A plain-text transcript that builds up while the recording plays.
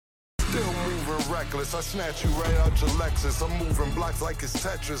Still moving reckless. I snatch you right out your Lexus. I'm moving blocks like it's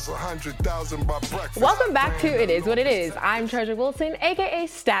Tetris. 100,000 by breakfast. Welcome back to It Is What It Is. I'm Treasure Wilson, aka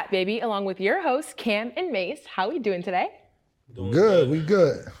Stat Baby, along with your hosts Cam and Mace. How are we doing today? Good. We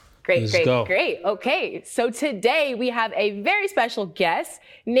good. Great. Okay, so today we have a very special guest,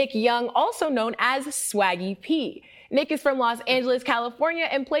 Nick Young, also known as Swaggy P. Nick is from Los Angeles, California,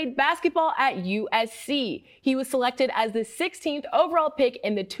 and played basketball at USC. He was selected as the 16th overall pick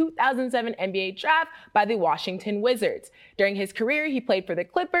in the 2007 NBA draft by the Washington Wizards. During his career, he played for the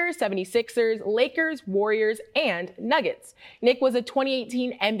Clippers, 76ers, Lakers, Warriors, and Nuggets. Nick was a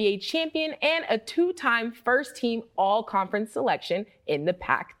 2018 NBA champion and a two-time first-team all-conference selection in the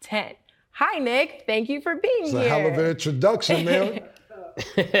Pac-10. Hi, Nick. Thank you for being here. It's a hell of an introduction, man.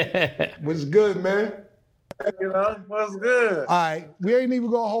 What's good, man? You know, what's good? All right, we ain't even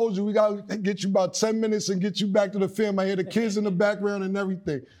gonna hold you. We gotta get you about 10 minutes and get you back to the film. I hear the kids in the background and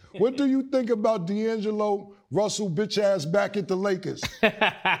everything. What do you think about D'Angelo Russell bitch ass back at the Lakers?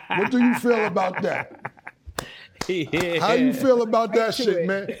 What do you feel about that? Yeah. How you feel about that shit,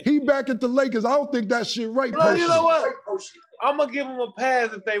 man? He back at the Lakers. I don't think that shit right. Well, you know what? I'm gonna give them a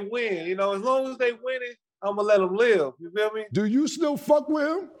pass if they win. You know, as long as they win it, I'm gonna let them live. You feel me? Do you still fuck with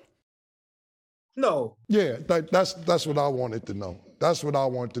him? No. Yeah, that's what I wanted to know. That's what I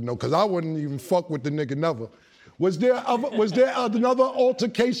wanted to know, because I wouldn't even fuck with the nigga never. Was there another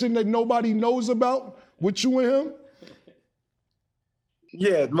altercation that nobody knows about with you and him?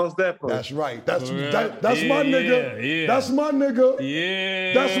 Yeah, most definitely. That's right. That's my nigga. Yeah. That's my nigga.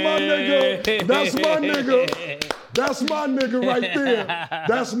 Yeah. That's my nigga. That's my nigga. That's my nigga right there.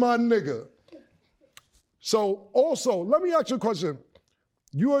 That's my nigga. So also, let me ask you a question.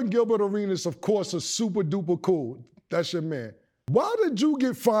 You and Gilbert Arenas, of course, are super duper cool. That's your man. Why did you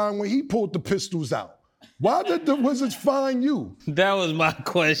get fined when he pulled the pistols out? Why did the Wizards fine you? That was my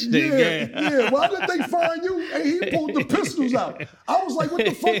question. Yeah. Why did they fine you and he pulled the pistols out? I was like, what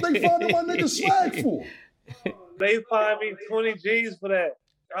the fuck they finding my nigga Swag for? They fined me 20 G's for that.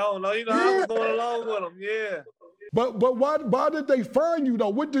 I don't know. You know, I was going along with them. Yeah. But why did they fine you though?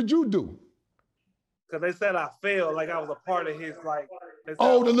 What did you do? Because they said I failed, like I was a part of his, like.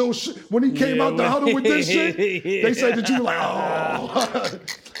 Oh, the little shit. When he came out the huddle with this shit, they said that you were like, oh.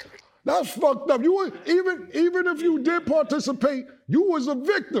 That's fucked up. You were, even if you did participate, you was a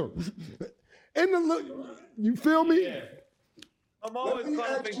victim. You feel me? Yeah. I'm always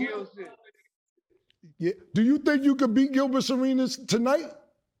calling for Gil shit. Yeah. Do you think you could beat Gilbert Arenas tonight?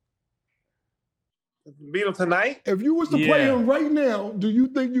 Beat him tonight? If you was to play him right now, do you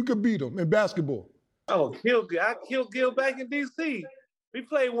think you could beat him in basketball? Oh, I killed Gil back in D.C. We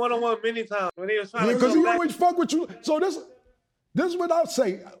played one-on-one many times when he was trying to. Because he always fuck with you. So this is what I'll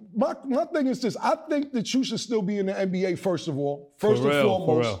say. My thing is this. I think that you should still be in the NBA first and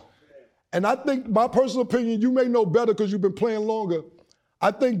foremost. And I think, my personal opinion, you may know better because you've been playing longer.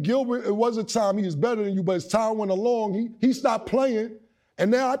 I think Gilbert, it was a time he was better than you, but as time went along, he stopped playing,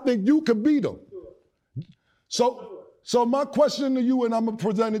 and now I think you can beat him. So my question to you, and I'm going to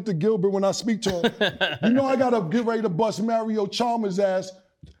present it to Gilbert when I speak to him, you know I got to get ready to bust Mario Chalmers' ass.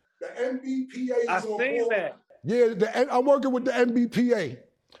 The NBPA is I seen that. Yeah, I'm working with the NBPA.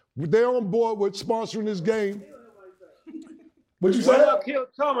 They're on board with sponsoring this game. What you say? Why y'all killed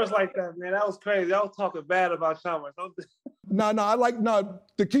Chalmers like that, man? That was crazy. I was talking bad about Chalmers. To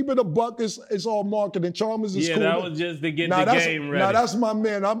keep it a buck, it's all marketing. Chalmers is cool. Yeah, that was just to get the game ready. Nah, that's my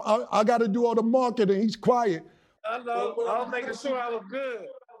man. I got to do all the marketing. He's quiet. I know. I was making sure I was good.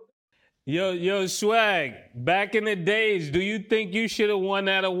 Yo, Swag, back in the days, do you think you should have won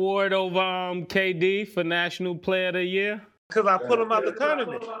that award over KD for National Player of the Year? Because I put him out the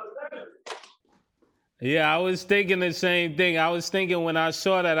tournament. Yeah, I was thinking the same thing. I was thinking when I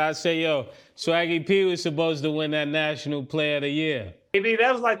saw that, I said, yo, Swaggy P was supposed to win that National Player of the Year. KD,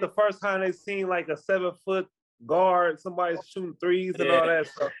 that was like the first time they seen like a 7-foot guard, somebody shooting threes and all that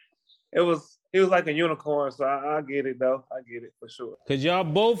stuff. He was like a unicorn, so I get it though. I get it for sure. Cause y'all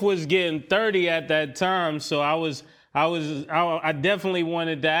both was getting 30 at that time, so I definitely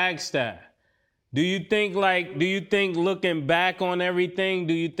wanted to ask that. Do you think looking back on everything,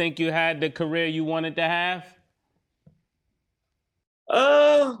 do you think you had the career you wanted to have?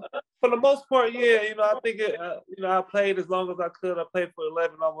 For the most part, yeah. You know, I think I played as long as I could. I played for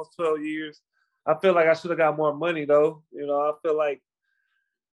 11, almost 12 years. I feel like I should have got more money though. You know, I feel like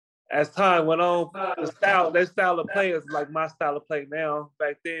as time went on, their style of play is like my style of play now.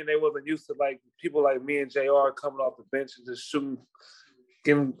 Back then, they wasn't used to like people like me and JR coming off the bench and just shooting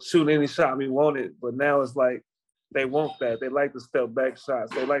any shot we wanted. But now it's like they want that. They like the step back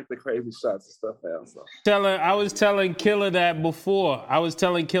shots. They like the crazy shots and stuff now. So. I was telling Killer that before.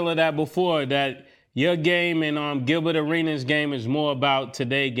 That your game and Gilbert Arenas' game is more about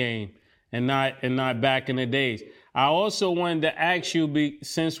today's game and not back in the days. I also wanted to ask you,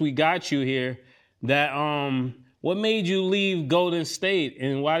 since we got you here, that what made you leave Golden State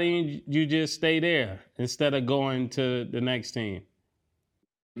and why didn't you just stay there instead of going to the next team?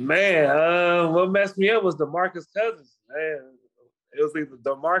 Man, what messed me up was DeMarcus Cousins. Man, it was either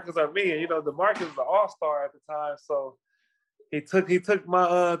DeMarcus or me. And, DeMarcus was an all-star at the time, so he took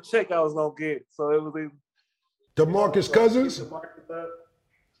my check I was gonna get. So it was either DeMarcus Cousins.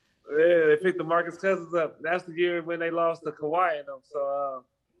 Yeah, they picked DeMarcus Cousins up. That's the year when they lost to Kawhi and them. So.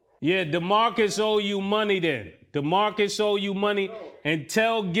 Yeah, DeMarcus owe you money then. DeMarcus owe you money, and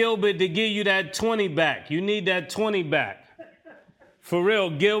tell Gilbert to give you that 20 back. You need that 20 back. For real,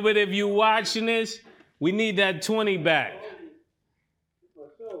 Gilbert, if you watching this, we need that 20 back.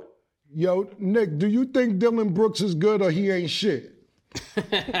 Yo, Nick, do you think Dylan Brooks is good or he ain't shit?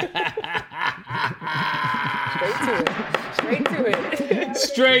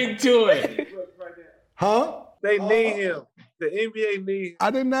 Straight to it. Huh? They need him. The NBA needs him. I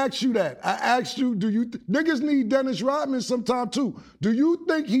didn't ask you that. I asked you, niggas need Dennis Rodman sometime too. Do you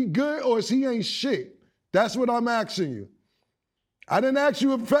think he good or is he ain't shit? That's what I'm asking you. I didn't ask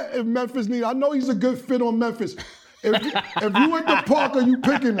you if Memphis need. I know he's a good fit on Memphis. If you went to Parker, you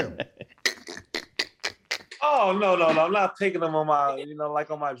picking him? Oh no! I'm not picking him on my, like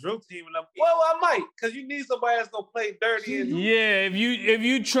on my Drew team. Well, I might, cause you need somebody that's gonna play dirty. Yeah, if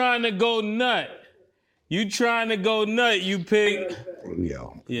you trying to go nut, you pick.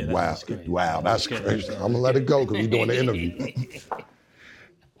 Wow, that's crazy. I'm gonna let it go because we're doing the interview.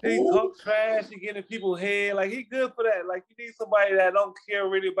 He talk trash. He getting people head. Like, he good for that. Like, you need somebody that don't care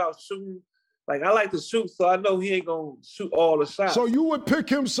really about shooting. Like, I like to shoot, so I know he ain't going to shoot all the shots. So you would pick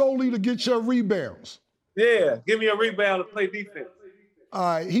him solely to get your rebounds? Yeah, give me a rebound to play defense. All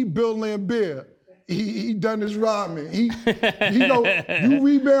right, he Bill Laimbeer. He Dennis Rodman. You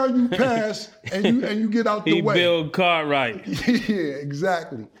rebound, you pass, and you get out the way. He Bill Cartwright. Yeah,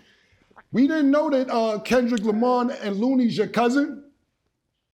 exactly. We didn't know that Kendrick Lamar and Looney's your cousin.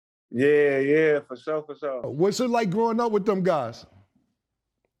 Yeah, for sure. What's it like growing up with them guys?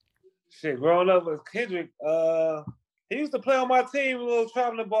 Shit, growing up with Kendrick, he used to play on my team, a little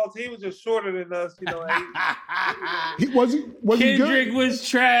traveling ball team. He was just shorter than us, Was he good? Kendrick was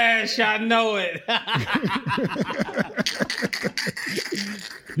trash, I know it.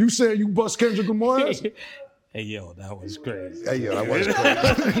 You saying you bust Kendrick Lamar? Hey, yo, that was crazy. Hey, yo, that was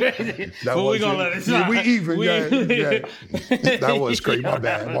crazy. We gonna let it slide. We even, yeah. That was crazy. My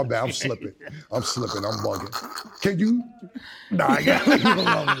bad. I'm slipping. I'm bugging. Can you? Nah, I got to leave it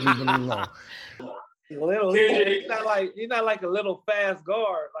alone. He's not like a little fast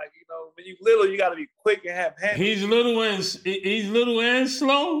guard. Like, when you little, you got to be quick and have hands. He's little and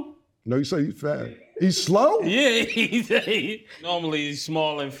slow. No, you say he's fast. He's slow? Yeah, normally he's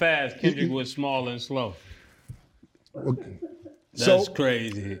small and fast. Kendrick was small and slow. That's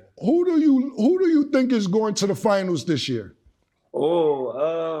crazy. Who do you think is going to the finals this year?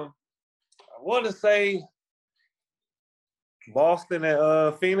 I want to say Boston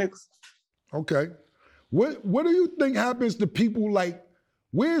and Phoenix. Okay. What do you think happens to people like,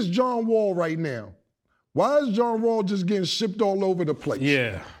 where's John Wall right now? Why is John Wall just getting shipped all over the place?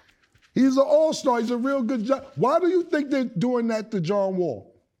 Yeah. He's an all-star. He's a real good job. Why do you think they're doing that to John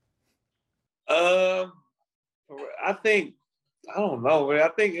Wall? I don't know. I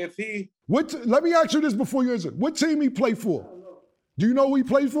think if he... Let me ask you this before you answer. What team he play for? Do you know who he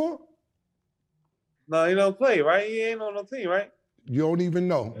played for? No, he don't play, right? He ain't on no team, right? You don't even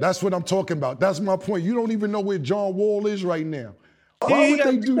know. That's what I'm talking about. That's my point. You don't even know where John Wall is right now. Why would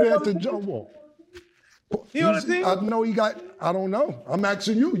they do that to John Wall? He on the team? I know he got... I don't know. I'm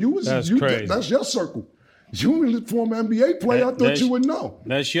asking you. That's crazy. That's your circle. You a former NBA player. I thought you would know.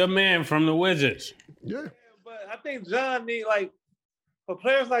 That's your man from the Wizards. Yeah. I think John need, for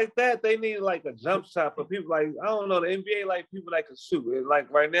players like that, they need a jump shot. For people I don't know, the NBA people that can shoot. And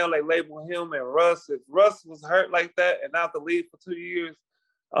right now, label him and Russ. If Russ was hurt like that and out the league for 2 years,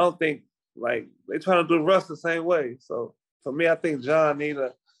 I don't think they trying to do Russ the same way. So for me, I think John need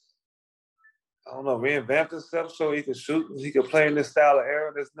reinvent himself so he can shoot. He can play in this style of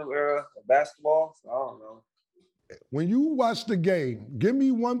era, this new era of basketball. So I don't know. When you watch the game, give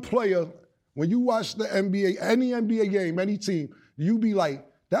me one player. When you watch the NBA, any NBA game, any team, you be like,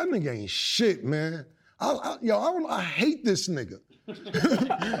 that nigga ain't shit, man. I hate this nigga.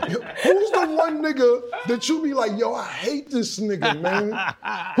 Who's the one nigga that you be like, yo, I hate this nigga, man?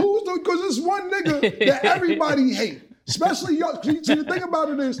 Because it's one nigga that everybody hate. Especially, see, the thing about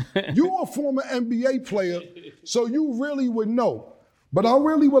it is, you're a former NBA player, so you really would know. But I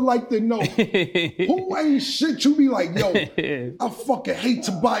really would like to know, who ain't shit you be like, yo, I fucking hate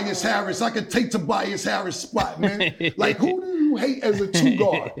Tobias Harris. I could take Tobias Harris' spot, man. Like, who do you hate as a two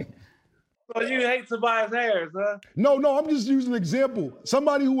guard? So you hate Tobias Harris, huh? No, I'm just using an example.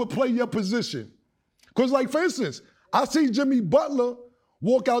 Somebody who would play your position. Because, like, for instance, I see Jimmy Butler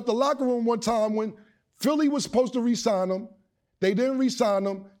walk out the locker room one time when Philly was supposed to re-sign him. They didn't re-sign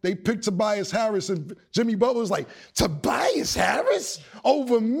him. They picked Tobias Harris, and Jimmy Butler was like, Tobias Harris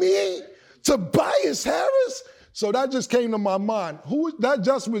over me? Tobias Harris? So that just came to my mind. That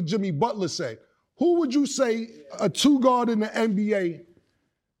just what Jimmy Butler said. Who would you say a two guard in the NBA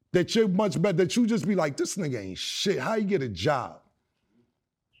that you're much better, that you just be like, this nigga ain't shit. How you get a job?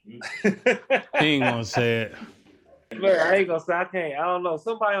 He ain't gonna say it. Man, I ain't gonna say I can't. I don't know.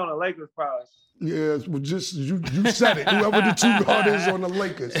 Somebody on the Lakers probably. Yeah, well, just you said it. Whoever the two guard is on the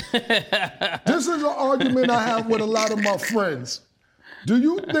Lakers. This is an argument I have with a lot of my friends. Do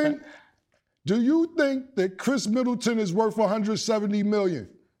you think that Chris Middleton is worth $170 million?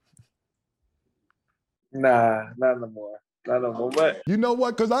 Nah, not no more. Not no more. But you know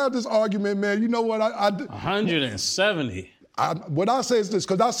what? Because I have this argument, man. You know what? 170. What I say is this,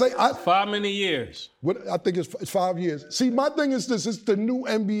 because I say... How many years? I think it's 5 years. See, my thing is this, it's the new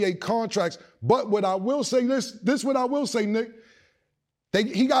NBA contracts, but what I will say, what I will say, Nick,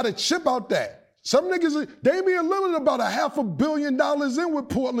 he got a chip out that. Some niggas, Damian Lillard about $500 million in with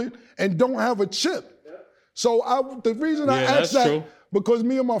Portland and don't have a chip. So the reason I asked that, true. Because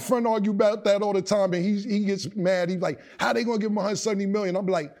me and my friend argue about that all the time, and he gets mad. He's like, how they gonna give him $170 million? I'm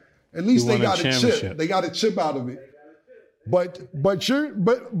like, at least they got a chip. They got a chip out of it. But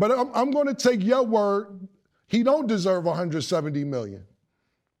I'm going to take your word. He don't deserve $170 million.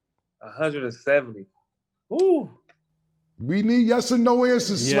 170. Ooh. We need yes or no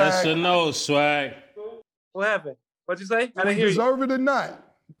answers, Swag. Yes or no, Swag. What happened? What'd you say? Do we deserve it or not?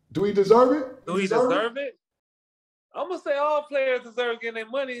 Do we deserve it? Do we deserve it? I'm gonna say all players deserve getting their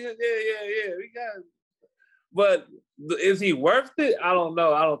money. Yeah. We got it. But is he worth it? I don't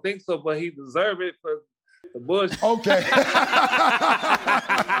know. I don't think so. But he deserve it for the Bush. Okay.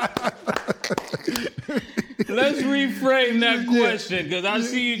 Let's reframe that question because I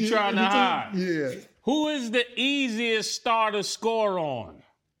see you trying to hide. Yeah. Who is the easiest star to score on?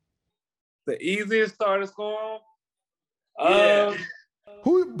 The easiest star to score on? Yeah.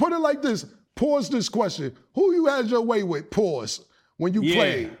 Who put it like this? Pause this question. Who you had your way with? Pause. When you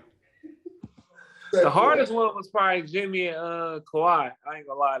played. The hardest one was probably Jimmy and Kawhi. I ain't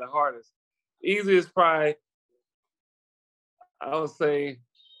gonna lie, the hardest. Easiest probably, I would say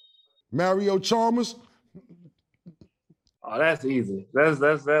Mario Chalmers. Oh, that's easy. That was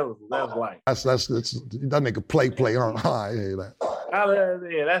light. That's that nigga play on high. I hear that.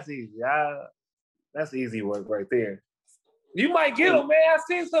 Yeah, that's easy. That's easy work right there. You might get them, man. I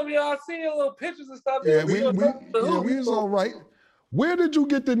seen some of y'all. I seen your little pictures and stuff. Yeah, we was all right. Where did you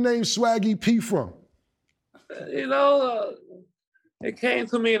get the name Swaggy P from? It came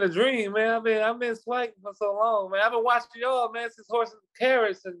to me in a dream, man. I've been swagging for so long, man. I've been watching y'all, man, since Horses and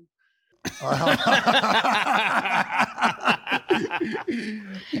Carrots and.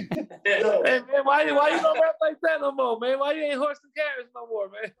 Hey, man, why you don't rap like that no more, man? Why you ain't Horses and Carrots no more,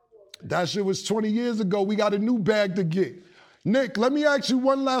 man? That shit was 20 years ago. We got a new bag to get. Nick, let me ask you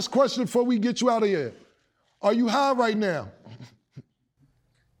one last question before we get you out of here. Are you high right now?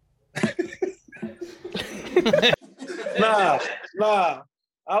 Nah.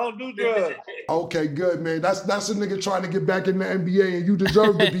 I don't do drugs. Okay, good, man. That's a nigga trying to get back in the NBA, and you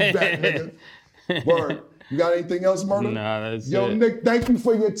deserve to be back, nigga. Word. You got anything else, Murder? Nah, that's Yo, it. Nick, thank you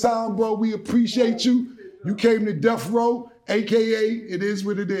for your time, bro. We appreciate you. You came to Death Row, a.k.a. It Is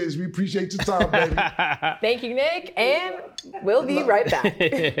What It Is. We appreciate your time, baby. Thank you, Nick, and we'll be right back.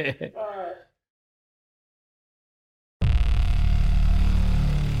 All right.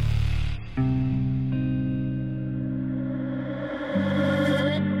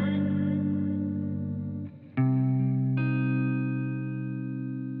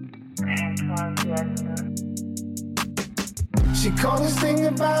 She called this thing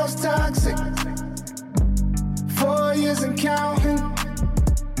about toxic. 4 years and counting.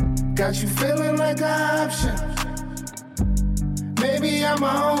 Got you feeling like an option. Maybe I'm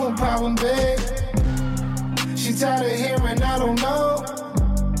my own problem, babe. She tired of hearing I don't know.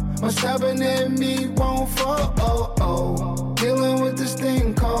 My stubborn in me won't fall. Dealing with this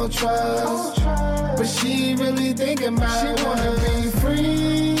thing called trust. But she really thinking about it. She wanna be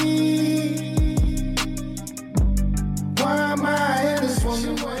free. Why am I in this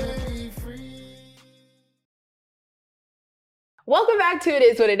woman way free? Welcome back to It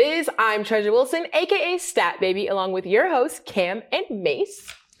Is What It Is. I'm Treasure Wilson, aka Stat Baby, along with your hosts Cam and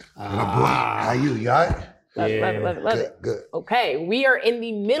Mace. How you? You all right? Love it. Good. Okay, we are in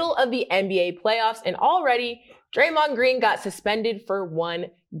the middle of the NBA playoffs, and already Draymond Green got suspended for 1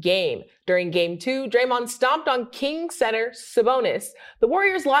 game. During Game 2, Draymond stomped on Kings center Sabonis. The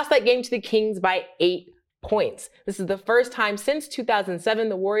Warriors lost that game to the Kings by 8 points. This is the first time since 2007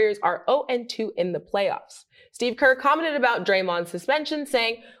 the Warriors are 0-2 in the playoffs. Steve Kerr commented about Draymond's suspension,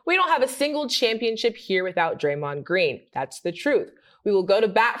 saying, "We don't have a single championship here without Draymond Green. That's the truth. We will go to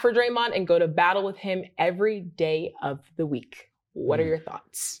bat for Draymond and go to battle with him every day of the week." What are your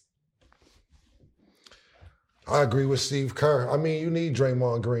thoughts? I agree with Steve Kerr. I mean, you need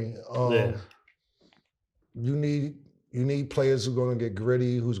Draymond Green. You need players who are going to get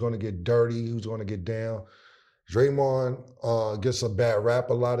gritty, who's going to get dirty, who's going to get down. Draymond gets a bad rap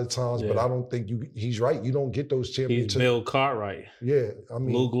a lot of times, but I don't think he's right. You don't get those championships. He's Bill Cartwright. Yeah, I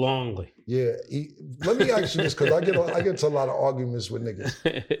mean Luke Longley. Yeah, let me ask you this, because I get into a lot of arguments with niggas.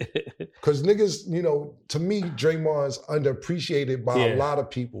 Because niggas, to me, Draymond's underappreciated by a lot of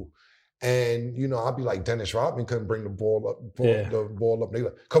people. And, I'll be like, Dennis Rodman couldn't bring the ball up. They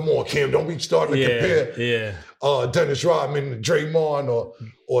like, come on, Kim, don't be starting to compare Dennis Rodman to Draymond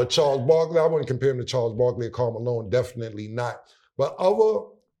or Charles Barkley. I wouldn't compare him to Charles Barkley or Karl Malone, definitely not. But other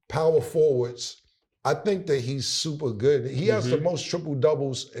power forwards, I think that he's super good. He has the most triple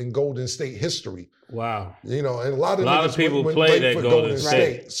doubles in Golden State history. Wow. And a lot of people play that Golden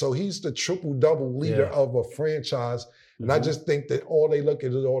State. Right. So he's the triple double leader of a franchise. And I just think that all they look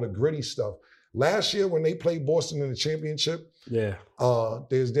at is all the gritty stuff. Last year when they played Boston in the championship, they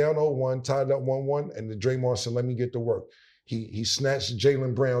was down 0-1, tied up 1-1, and the Draymond said, "Let me get to work." He snatched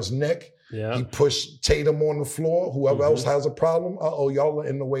Jaylen Brown's neck. Yeah. He pushed Tatum on the floor. Whoever else has a problem, y'all are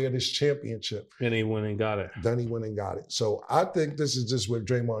in the way of this championship. And he went and got it. So I think this is just what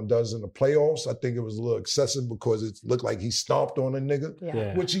Draymond does in the playoffs. I think it was a little excessive because it looked like he stomped on a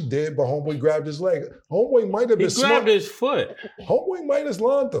nigga, which he did, but homeboy grabbed his leg. Homeboy might have been smart. He grabbed his foot. Homeboy might have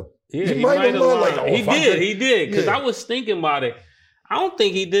lined him. Yeah, he might have lined him. He did. Because I was thinking about it. I don't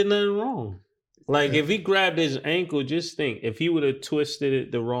think he did nothing wrong. Like, if he grabbed his ankle, just think, if he would have twisted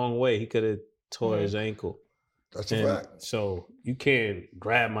it the wrong way, he could have tore his ankle. That's a fact. So you can't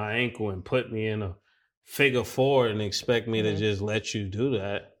grab my ankle and put me in a figure four and expect me to just let you do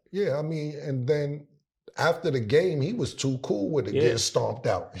that. Yeah, I mean, and then after the game, he was too cool with it getting stomped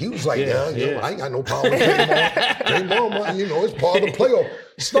out. He was like, I ain't got no problem with Draymond. It's part of the playoff.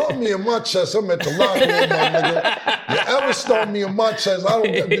 Stomp me in my chest, I'm at the locker room, my nigga. You ever stomp me in my chest, I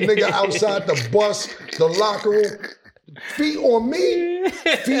don't get the nigga outside the bus, the locker room. Feet on me,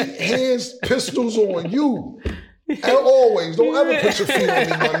 feet, hands, pistols on you. And always, don't ever put your feet on me,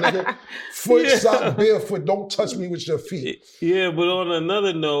 my nigga. Foot, sock, barefoot, don't touch me with your feet. Yeah, but on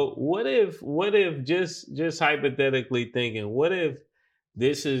another note, what if just hypothetically thinking, what if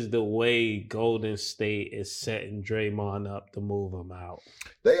this is the way Golden State is setting Draymond up to move him out?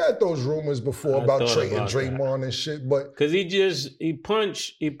 They had those rumors before about trading Draymond and shit, but because he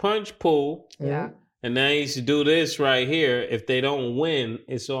punched Poole. Yeah. And now he used to do this right here. If they don't win,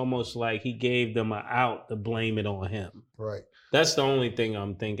 it's almost like he gave them an out to blame it on him. Right. That's the only thing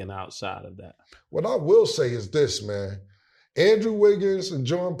I'm thinking outside of that. What I will say is this, man. Andrew Wiggins and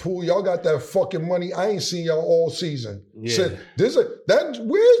Jordan Poole, y'all got that fucking money. I ain't seen y'all all season. Yeah. Where's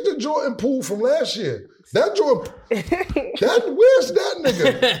the Jordan Poole from last year? That Jordan, where's that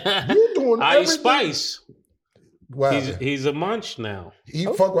nigga? You doing Ice everything. Spice. Wow. He's a munch now. He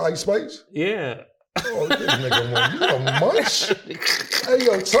fuck with Ice Spice? Yeah. Oh, this nigga, man, you a munch? Hey,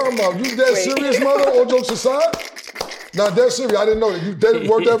 yo, talking about, you dead serious, mother? All jokes aside? Nah, dead serious. I didn't know that. You dead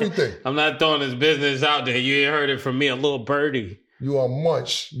worth everything. I'm not throwing his business out there. You ain't heard it from me, a little birdie. You are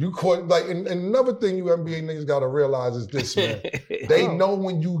munch. You caught, and another thing you NBA niggas gotta realize is this, man. They know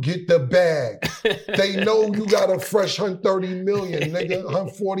when you get the bag. They know you got a fresh $130 million, nigga,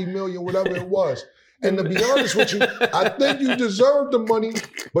 $140 million, whatever it was. And to be honest with you, I think you deserve the money,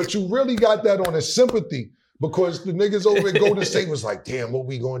 but you really got that on a sympathy because the niggas over at Golden State was like, damn, what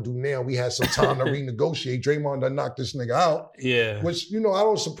we gonna do now? We had some time to renegotiate. Draymond done knocked this nigga out. Yeah. Which, I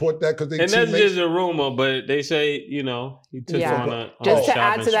don't support that because they And that's just a rumor, but they say, he took on a just to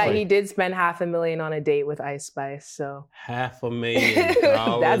add to that, he did spend $500,000 on a date with Ice Spice, so.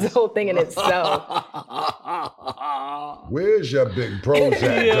 $500,000. That's the whole thing in itself. Where's your big bros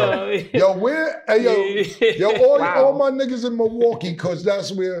at, yo? Yo, where? Hey, yo, all my niggas in Milwaukee, cause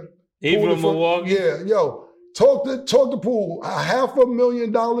that's where. He from Milwaukee? Yeah, yo. Talk to Pool.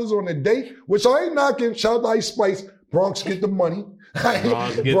 $500,000 on a date, which I ain't knocking. Shout out to Ice Spice. Bronx get the money.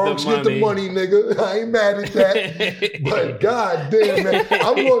 Bronx get the money, nigga. I ain't mad at that. But goddamn, man.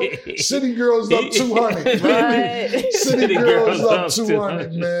 I'm going City Girls up 200. Right? City Girls up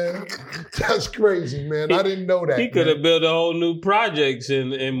 200, man. That's crazy, man. I didn't know that. He could have built a whole new projects in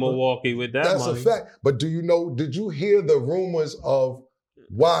Milwaukee with that money. That's a fact. But did you hear the rumors of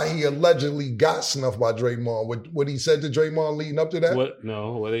why he allegedly got snuffed by Draymond? What he said to Draymond leading up to that? What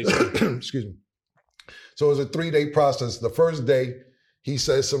they said? Excuse me. So it was a 3-day process. The first day, he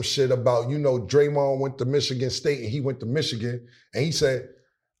said some shit about, Draymond went to Michigan State and he went to Michigan. And he said,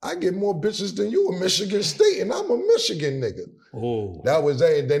 I get more bitches than you in Michigan State and I'm a Michigan nigga. Oh. That was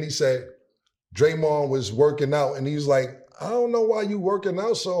it. And then he said, Draymond was working out and he was like, I don't know why you working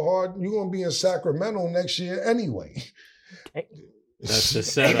out so hard. You're going to be in Sacramento next year anyway. That's the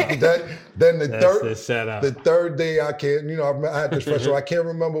setup. The third day I can't, I had this fresh, so I can't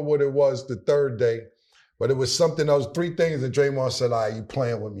remember what it was the third day. But it was something, there was 3 things that Draymond said, all right, you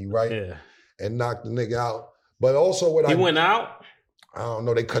playing with me, right? Yeah. And knocked the nigga out. But also He went out? I don't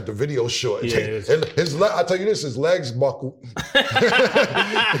know, they cut the video short. Yeah, I tell you this, his legs buckled. His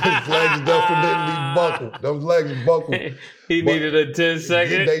legs definitely buckled. Those legs buckled. He needed a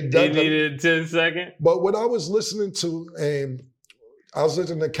 10-second? He needed a 10-second? But what I was listening to, and I was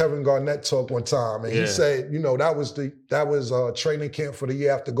listening to Kevin Garnett talk one time, and he said, that was training camp for the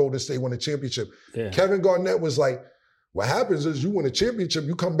year after Golden State won the championship. Yeah. Kevin Garnett was like, what happens is you win a championship,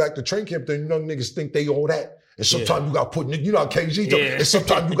 you come back to training camp, then young niggas think they all that. And sometimes you got to put, KG, and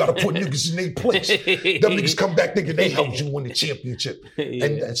sometimes you got to put niggas in their place. Them niggas come back thinking they helped you win the championship.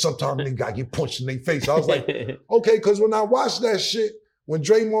 And sometimes they got to get punched in their face. I was like, okay, because when I watched that shit, when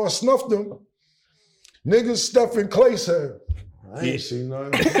Draymond snuffed them, niggas Steph and Clay said, I ain't seen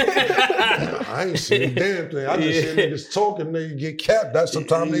nothing. I ain't seen a damn thing. I just see niggas talking, they get capped. That's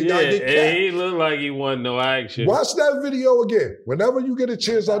sometimes they gotta get capped. He looked like he wasn't no action. Watch that video again. Whenever you get a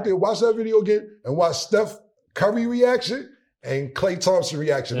chance out there, watch that video again and watch Steph Curry reaction and Klay Thompson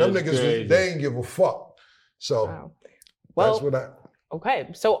reaction. Them niggas, they ain't give a fuck. So that's what I... Okay,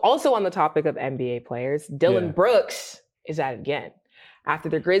 so also on the topic of NBA players, Dylan Brooks is at it again. After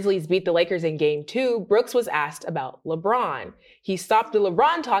the Grizzlies beat the Lakers in Game 2, Brooks was asked about LeBron. He stopped the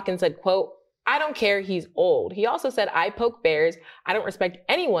LeBron talk and said, quote, I don't care, he's old. He also said, I poke bears. I don't respect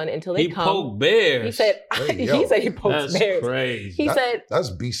anyone until they come. He poked bears? He said, he pokes bears. That's crazy. He said... That's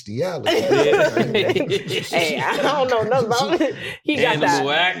bestiality. Hey, I don't know nothing about it. He got Animal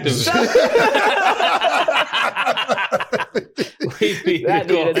that. That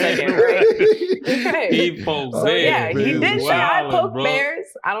dude is taking right. He poked bears. Yeah, he did say I poke bears.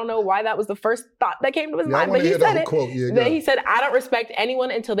 I don't know why that was the first thought that came to his mind, but he said it. Quote. Then he said, I don't respect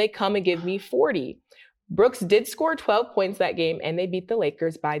anyone until they come and give me 40. Brooks did score 12 points that game, and they beat the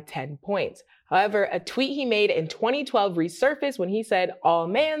Lakers by 10 points. However, a tweet he made in 2012 resurfaced when he said, all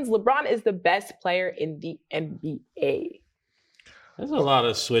mans, LeBron is the best player in the NBA. There's a lot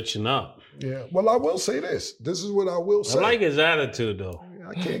of switching up. Yeah. Well, I will say this. This is what I will say. I like his attitude, though.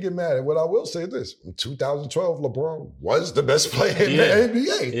 I can't get mad at it. What I will say is this. In 2012, LeBron was the best player in the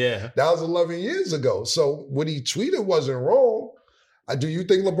NBA. Yeah. That was 11 years ago. So what he tweeted wasn't wrong. Do you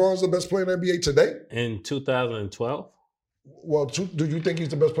think LeBron's the best player in the NBA today? In 2012? Well, do you think he's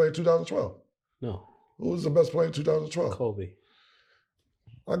the best player in 2012? No. Who was the best player in 2012? Kobe.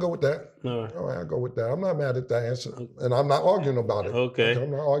 I'll go with that. All right. All right, I'll go with that. I'm not mad at that answer. And I'm not arguing about it. Okay.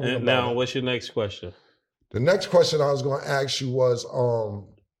 I'm not arguing about it. Now, what's your next question? The next question I was going to ask you was,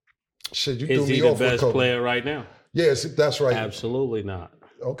 you threw me off with Kobe. Is he the best player right now? Yes, that's right. Absolutely not.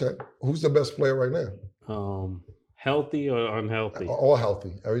 Okay. Who's the best player right now? Healthy or unhealthy? All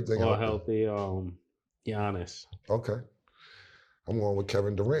healthy. Everything all healthy. Giannis. Okay. I'm going with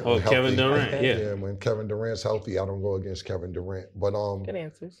Kevin Durant. Oh, Kevin Durant, Yeah, when Kevin Durant's healthy, I don't go against Kevin Durant. But good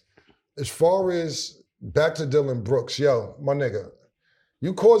answers. As far as back to Dylan Brooks, yo, my nigga,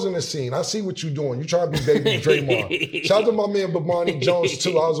 you causing a scene. I see what you doing. You trying to be baby Draymond. Shout out to my man Bomani Jones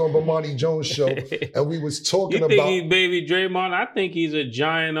too. I was on Bomani Jones' show and we was talking about. You think he's baby Draymond? I think he's a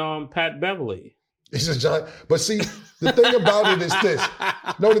giant Pat Beverly. He's a giant. But see, the thing about it is this.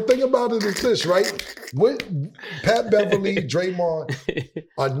 No, the thing about it is this, right? What Pat Beverly, Draymond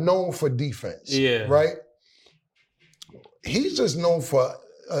are known for defense. Yeah. Right? He's just known for,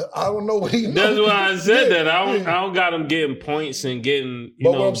 I don't know what he knows. That's why I said that. I don't got him getting points and getting,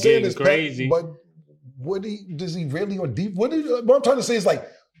 what I'm saying is crazy. But does he really on deep? What I'm trying to say is like,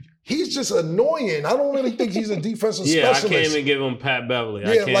 he's just annoying. I don't really think he's a defensive specialist. I can't even give him Pat Beverly.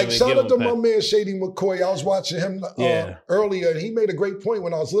 Yeah, like shout out to my man Shady McCoy. I was watching him earlier, and he made a great point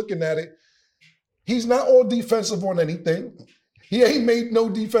when I was looking at it. He's not all defensive on anything. He ain't made no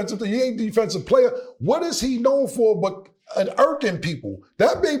defensive thing. He ain't defensive player. What is he known for but an irking people?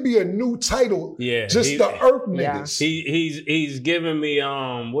 That may be a new title. Yeah. Just the irk niggas. He's giving me,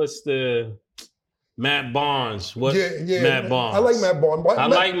 what's the... Matt Barnes. Matt Barnes. I like Matt Barnes. I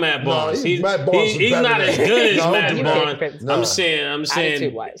like Matt Barnes. He's not as good as Matt Barnes. I'm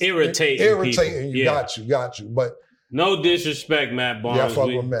saying irritating people. Got you. But no disrespect, Matt Barnes. Yeah, I fuck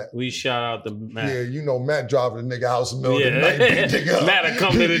with Matt. We shout out to Matt. Yeah, you know Matt driving the nigga house in the middle of the night. Matt'll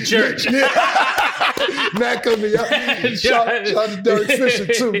come to the church. Matt come to y'all. Shout to Derek Fisher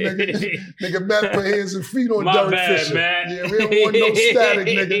too, nigga. Nigga, Matt put hands and feet on Derek Fisher. Matt. Yeah, we don't want no static,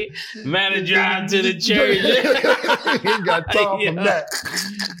 nigga. Matt'll drive to the church. He ain't got time for that.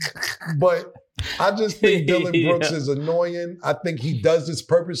 But I just think Dillon Brooks is annoying. I think he does this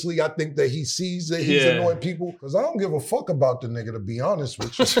purposely. I think that he sees that he's annoying people. Because I don't give a fuck about the nigga, to be honest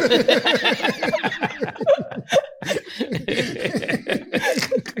with you.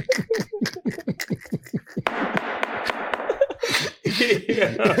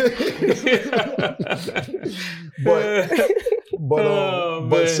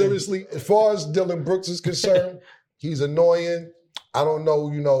 But seriously, as far as Dillon Brooks is concerned, he's annoying. I don't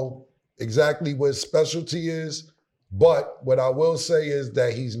know, exactly what his specialty is, but what I will say is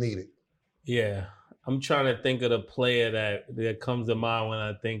that he's needed. Yeah. I'm trying to think of the player that comes to mind when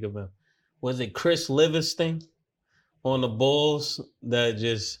I think of him. Was it Chris Livingston on the Bulls that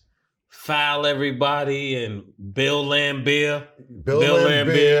just foul everybody, and Bill Laimbeer? Bill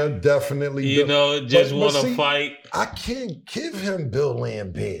Laimbeer, definitely. You want to fight. I can't give him Bill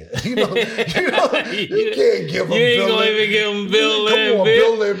Laimbeer. You can't give him. You ain't gonna even give him Bill Laimbeer. Come on,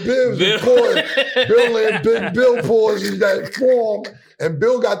 Bill Laimbeer was Bill Laimbeer. Bill pours in that form, and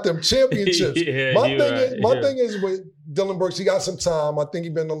Bill got them championships. My thing is with Dillon Brooks, he got some time. I think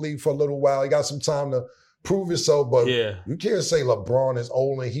he's been in the league for a little while. He got some time to prove himself, but you can't say LeBron is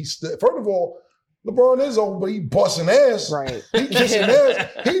old and he's still. First of all, LeBron is old, but he busting ass. Right. He kissing ass.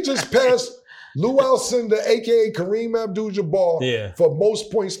 He just passed Lou Alcindor, a.k.a. Kareem Abdul-Jabbar, for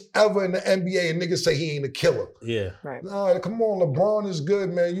most points ever in the NBA, and niggas say he ain't a killer. Yeah. Right. Nah, come on, LeBron is good,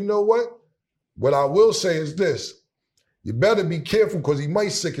 man. You know what? What I will say is this. You better be careful because he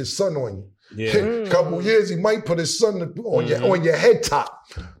might sick his son on you. Yeah. Couple years, he might put his son on your head top.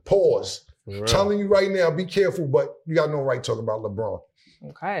 Pause. Right. Telling you right now, be careful, but you got no right talking about LeBron.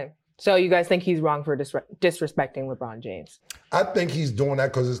 Okay. So you guys think he's wrong for disrespecting LeBron James? I think he's doing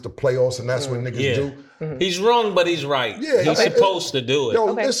that because it's the playoffs and that's what niggas do. Mm-hmm. He's wrong, but he's right. Yeah, he's supposed to do it.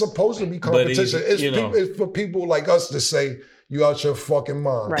 It's supposed to be competition. It's for people like us to say, you out your fucking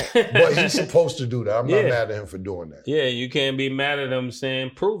mind. Right. But he's supposed to do that. I'm not mad at him for doing that. Yeah, you can't be mad at him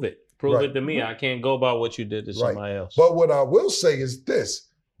saying, prove it. Prove it to me. I can't go by what you did to somebody else. But what I will say is this,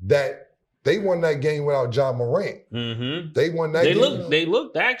 that they won that game without Ja Morant. Mm-hmm. They won that game. They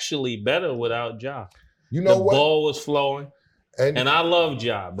looked actually better without Ja. You know what? The ball was flowing. And I love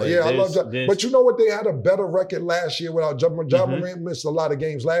Ja. But I love Ja. But you know what? They had a better record last year without Ja. Ja Morant missed a lot of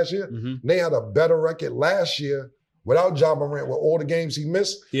games last year. Mm-hmm. They had a better record last year without Ja Morant with all the games he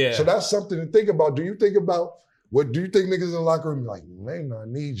missed. Yeah. So that's something to think about. Do you think niggas in the locker room like, man, I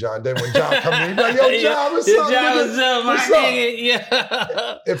need Ja? And then when Ja come in, he's like, yo, Ja, what's up, nigga? What's up?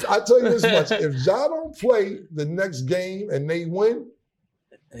 Yeah. If I tell you this much, if Ja don't play the next game and they win,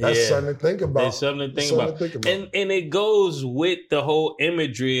 that's something to think about. It's something to think about. And it goes with the whole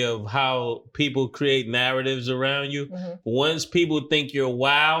imagery of how people create narratives around you. Mm-hmm. Once people think you're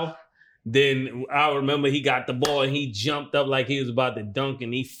wow, then I remember he got the ball and he jumped up like he was about to dunk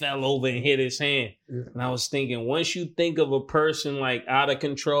and he fell over and hit his hand. Yeah. And I was thinking, once you think of a person like out of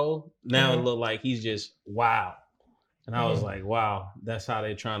control, now it look like he's just wow. And I was like, wow, that's how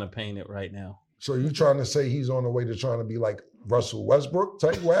they're trying to paint it right now. So you trying to say he's on the way to trying to be like Russell Westbrook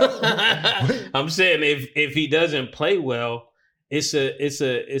type wow? I'm saying if he doesn't play well, it's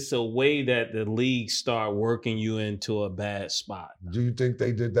a way that the league start working you into a bad spot. Do you think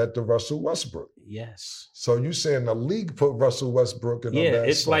they did that to Russell Westbrook? Yes. So you saying the league put Russell Westbrook in a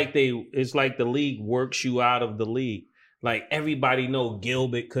bad spot? It's like the league works you out of the league. Like everybody know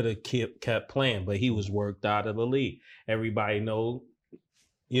Gilbert could have kept playing, but he was worked out of the league. Everybody know,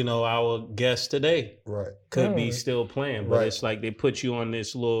 our guest today could be still playing, but it's like they put you on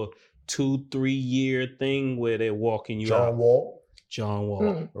this little 2-3 year thing where they're walking you out. John Wall. John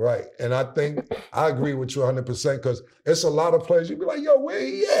Wall. Right. And I think I agree with you 100% because it's a lot of players. You be like, yo, where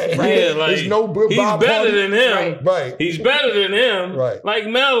he at? Right. Yeah, like, there's no he's better than him. Right. He's better than him. Right. Like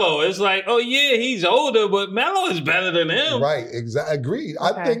Melo. It's like, oh yeah, he's older, but Melo is better than him. Right. Exactly. Agreed.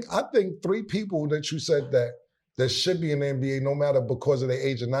 Okay. I think three people that you said that should be in the NBA, no matter because of their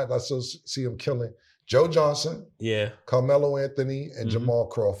age or not, I still see them killing. Joe Johnson, Carmelo Anthony, and Jamal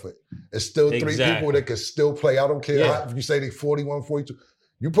Crawford. It's still three people that can still play. I don't care if you say they 41, 42.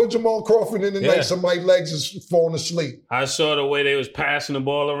 You put Jamal Crawford in the night, somebody's legs is falling asleep. I saw the way they was passing the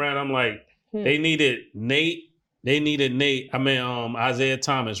ball around. I'm like, they needed Nate. Isaiah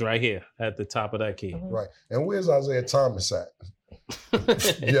Thomas right here at the top of that key. Right. And where's Isaiah Thomas at?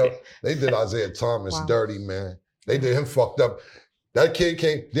 Yo, they did Isaiah Thomas dirty, man. They did him fucked up. That kid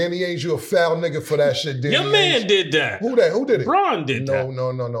came. Danny Ainge, you a foul nigga for that shit. Danny Your man did that. Who did it? Bron did that.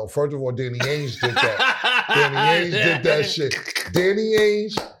 No. First of all, Danny Ainge did that. Danny Ainge did that shit. Danny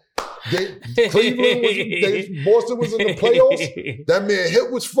Ainge. Boston was in the playoffs. That man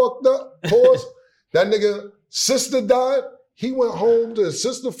hip was fucked up. Pause. That nigga sister died. He went home to his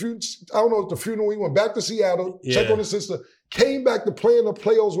sister. I don't know if the funeral. He went back to Seattle, check on his sister. Came back to play in the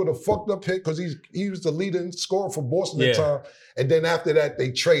playoffs with a fucked up hit because he was the leading scorer for Boston at the time. And then after that,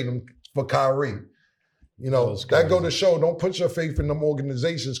 they trade him for Kyrie. You know, that go to show, don't put your faith in them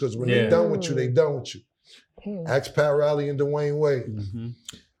organizations because when they're done with you, they done with you. Ask Pat Riley and Dwayne Wade.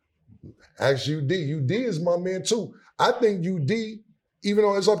 Ask UD. UD is my man too. I think UD, even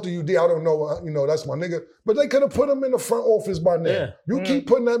though it's up to UD, I don't know, that's my nigga. But they could have put him in the front office by now. Yeah. You keep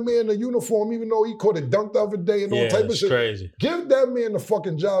putting that man in a uniform, even though he caught a dunk the other day and all type of shit. Crazy. Give that man the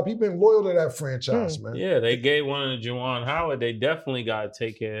fucking job. He been loyal to that franchise, man. Yeah, they gave one to Juwan Howard. They definitely got to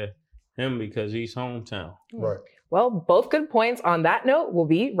take care of him because he's hometown. Right. Well, both good points. On that note, we'll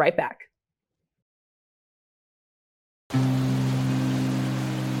be right back.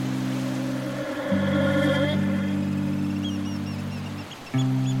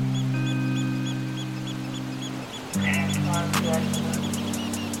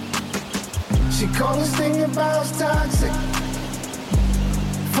 She called this thing about toxic.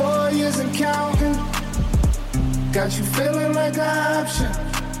 4 years and counting. Got you feeling like an option.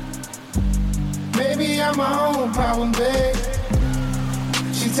 Maybe I'm my own problem, babe.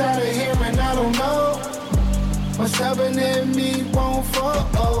 She tired of hearing I don't know. What's stubborn in me won't fall.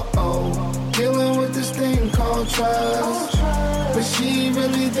 Dealing with this thing called trust. But she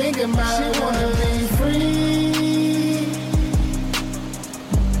really thinking about it. Wanna be free.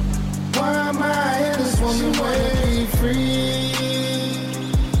 Why am I here? This woman wanna be free.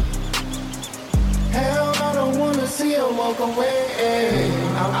 Hell, I don't wanna see her walk away.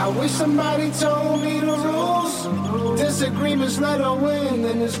 I wish somebody told me the rules. Disagreements let her win,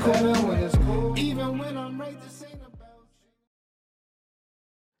 and it's cool. Even when I'm right, this ain't about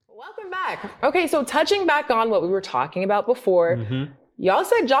you. Welcome back. Okay, so touching back on what we were talking about before, y'all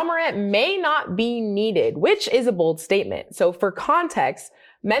said Ja Morant may not be needed, which is a bold statement. So for context,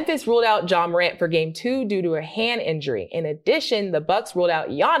 Memphis ruled out Ja Morant for Game 2 due to a hand injury. In addition, the Bucks ruled out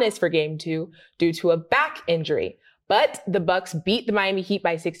Giannis for Game 2 due to a back injury. But the Bucks beat the Miami Heat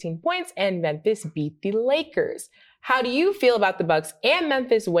by 16 points and Memphis beat the Lakers. How do you feel about the Bucks and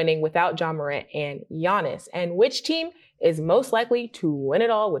Memphis winning without Ja Morant and Giannis? And which team is most likely to win it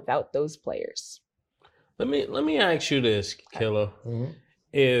all without those players? Let me ask you this, Killer.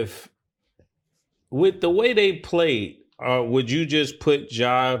 If with the way they played, would you just put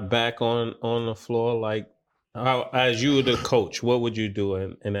Ja back on the floor? Like, as you were the coach, what would you do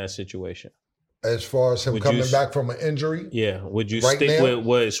in that situation? As far as him coming back from an injury? Yeah. Would you stick with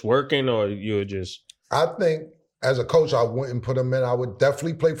what's working or you would just... I think as a coach, I wouldn't put him in. I would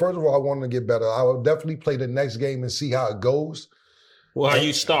definitely play. First of all, I want him to get better. I would definitely play the next game and see how it goes. Well, are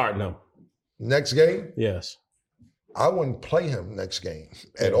you starting him? Next game? Yes. I wouldn't play him next game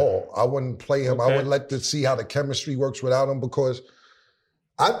at all. I wouldn't play him. Okay. I would like to see how the chemistry works without him because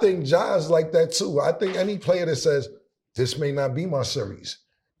I think Ja is like that too. I think any player that says, this may not be my series.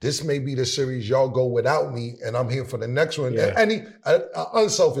 This may be the series y'all go without me and I'm here for the next one. Yeah. Any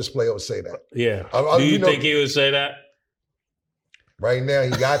unselfish player would say that. Yeah. Do you think he would say that? Right now, he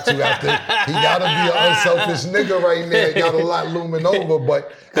got to. He got to be an unselfish nigga right now. He got a lot looming over.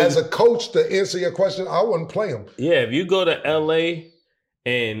 But as a coach, to answer your question, I wouldn't play him. Yeah, if you go to L.A.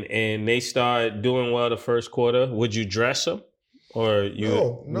 and they start doing well the first quarter, would you dress him? Or you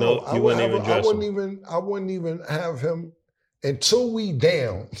wouldn't even dress him? I wouldn't even have him until we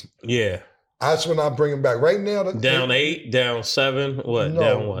down. Yeah. That's when I bring him back. Right now, down 8, down 7, what? No,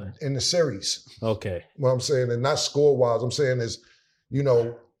 down what? In the series. Okay. What I'm saying, and not score wise, I'm saying is,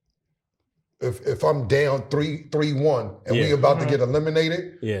 if I'm down 3-1 and we about to get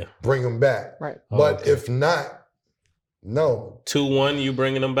eliminated, bring them back. Right. But if not, no. 2-1, you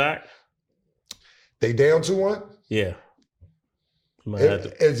bringing them back? They down 2-1? Yeah.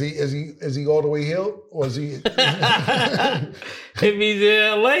 Is he all the way healed, or is he? If he's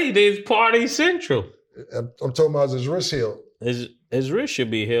in LA, there's Party Central. I'm talking about his wrist healed. His wrist should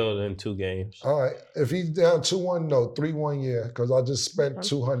be healed in 2 games. All right. If he's down 2-1, no. 3-1, yeah. Because I just spent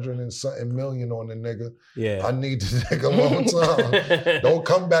 $200 and something million on the nigga. Yeah. I need the nigga a long time. Don't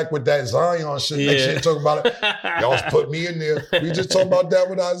come back with that Zion shit next year talking about it. Y'all put me in there. We just talking about that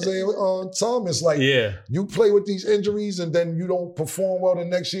with Isaiah Thomas. Like, you play with these injuries and then you don't perform well the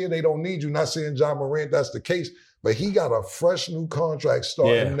next year, they don't need you. Not saying Ja Morant, that's the case. But he got a fresh new contract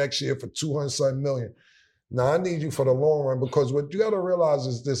starting next year for $200-something million. Now, I need you for the long run, because what you got to realize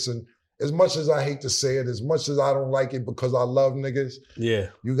is this, and as much as I hate to say it, as much as I don't like it because I love niggas,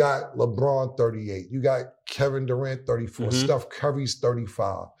 you got LeBron 38, you got Kevin Durant 34, Steph Curry's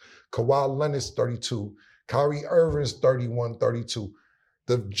 35, Kawhi Leonard's 32, Kyrie Irving's 31, 32.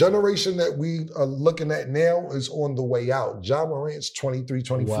 The generation that we are looking at now is on the way out. Ja Morant's 23,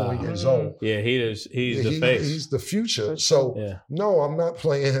 24 years old. Yeah, he's the face. He's the future. So, no, I'm not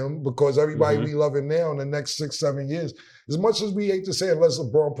playing him because everybody we love it now in the next 6-7 years. As much as we hate to say it, unless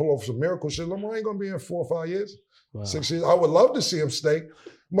LeBron pull off some miracle shit, LeBron ain't going to be in 4 or 5 years, 6 years. I would love to see him stay.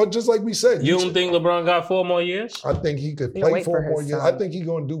 But just like we said. You don't think LeBron got 4 more years? I think he could play 4 more years. I think he's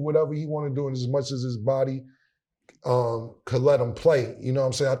going to do whatever he want to do, and as much as his body could let him play. You know what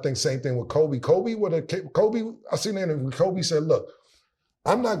I'm saying? I think same thing with Kobe. Kobe, I seen that interview. Kobe said, look,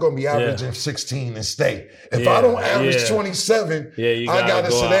 I'm not going to be averaging 16 and stay. If I don't average 27, I got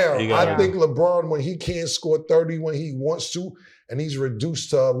to sit down. I think LeBron, when he can't score 30 when he wants to, and he's reduced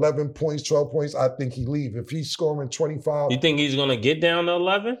to 11 points, 12 points, I think he leave. If he's scoring 25. You think he's going to get down to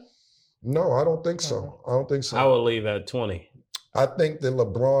 11? No, I don't think so. I would leave at 20. I think that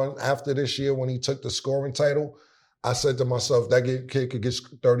LeBron, after this year, when he took the scoring title, I said to myself, that kid could get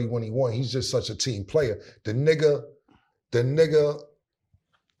 30 when he won. He's just such a team player. The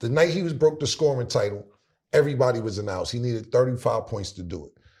night he broke the scoring title, everybody was in the house. He needed 35 points to do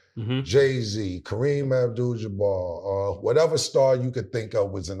it. Jay-Z, Kareem Abdul-Jabbar, whatever star you could think of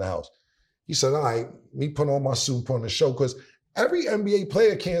was in the house. He said, all right, me put on my suit, put on the show, because every NBA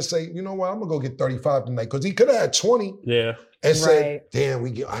player can't say, you know what, I'm going to go get 35 tonight, because he could have had 20 and said, damn,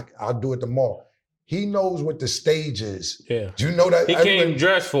 I'll do it tomorrow. He knows what the stage is. Yeah. Do you know that? He came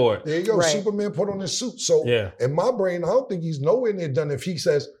dressed for it. There you go. Right. Superman put on his suit. So in my brain, I don't think he's nowhere near done if he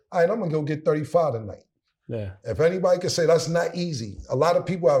says, all right, I'm going to go get 35 tonight. Yeah. If anybody can say that's not easy. A lot of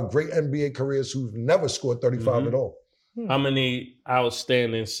people have great NBA careers who've never scored 35 at all. How many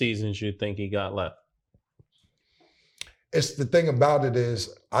outstanding seasons you think he got left? It's the thing about it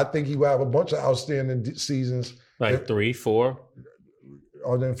is, I think he will have a bunch of outstanding seasons. Like 3, 4? I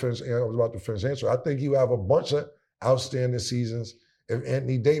was about to finish answer. I think you have a bunch of outstanding seasons if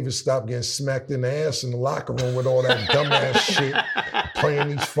Anthony Davis stopped getting smacked in the ass in the locker room with all that dumbass shit, playing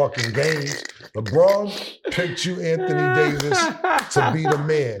these fucking games. LeBron picked you, Anthony Davis, to be the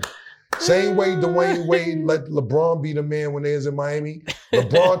man. Same way Dwayne Wade let LeBron be the man when they was in Miami.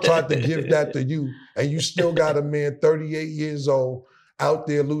 LeBron tried to give that to you, and you still got a man 38 years old out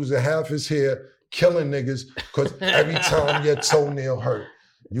there losing half his hair, killing niggas, because every time your toenail hurt,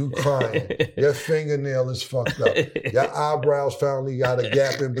 you crying. Your fingernail is fucked up. Your eyebrows finally got a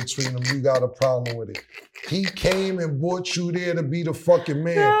gap in between them. You got a problem with it. He came and brought you there to be the fucking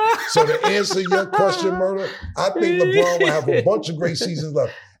man. So to answer your question, Murder, I think LeBron will have a bunch of great seasons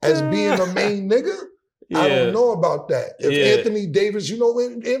left. As being the main nigga, I don't know about that. If Anthony Davis, you know,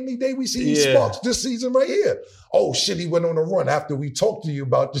 Anthony Davis, we see he sparks this season right here. Oh shit, he went on a run after we talked to you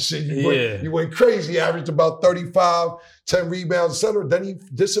about the shit. You went crazy, averaged about 35, 10 rebounds, etc. Then he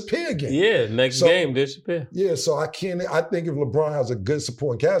disappeared again. Yeah, next game disappear. Yeah, so I think if LeBron has a good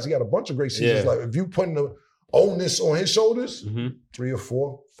supporting cast, he got a bunch of great seasons. Like if you putting the onus on his shoulders, 3 or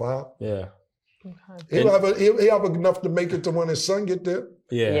 4, 5. Yeah. He'll have enough to make it to when his son get there.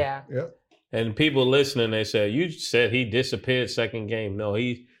 Yeah. And people listening, they say, you said he disappeared second game. No,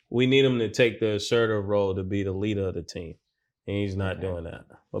 we need him to take the assertive role to be the leader of the team. And he's not doing that.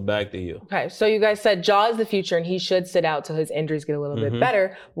 But back to you. Okay, so you guys said Ja is the future and he should sit out till his injuries get a little bit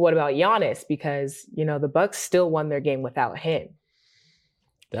better. But what about Giannis? Because, you know, the Bucks still won their game without him.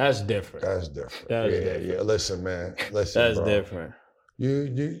 That's different. Yeah. Listen, man. That's bro. Different.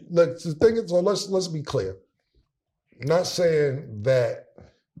 You look, the thing is, so let's be clear. I'm not saying that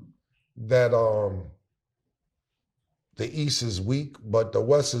the East is weak, but the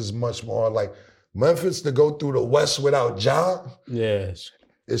West is much more like Memphis to go through the West without Ja. Yes.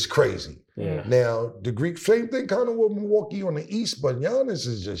 is crazy. Yeah. Now, the Greek, same thing kind of with Milwaukee on the East, but Giannis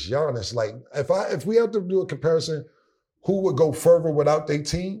is just Giannis. Like, if we have to do a comparison, who would go further without their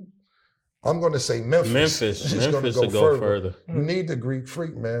team? I'm going to say Memphis. Memphis will go further. You need the Greek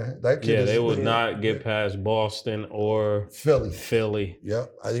freak, man. That kid they would not get past Boston or Philly. Yeah,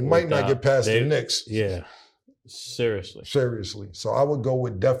 he might not get past the Knicks. Yeah, seriously. So I would go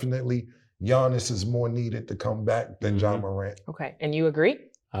with definitely Giannis is more needed to come back than John Morant. Okay, and you agree?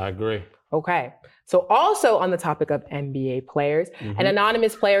 I agree. Okay. So also on the topic of NBA players, an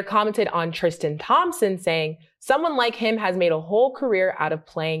anonymous player commented on Tristan Thompson saying, someone like him has made a whole career out of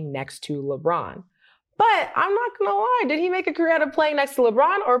playing next to LeBron. But I'm not going to lie, did he make a career out of playing next to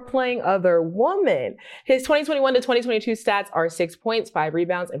LeBron or playing other women? His 2021 to 2022 stats are 6 points, 5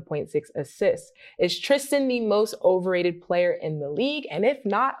 rebounds, and 0.6 assists. Is Tristan the most overrated player in the league? And if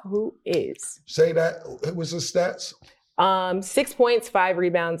not, who is? Say that. What was his stats? 6 points, 5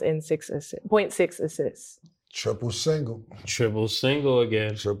 rebounds, and 0.6 assists. Triple single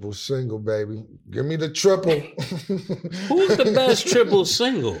again. Triple single, baby. Give me the triple. Who's the best triple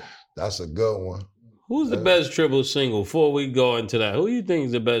single? That's a good one. Who's the best triple single? Before we go into that, who do you think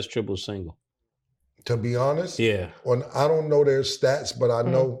is the best triple single? To be honest, yeah. I don't know their stats, but I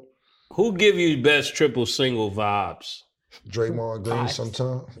know. Who give you best triple single vibes? Draymond Green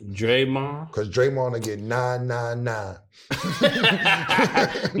sometimes. Draymond? Because Draymond will get 999.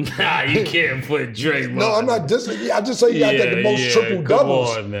 Nah, you can't put Draymond. No, I'm not dissing. I just say he got the most triple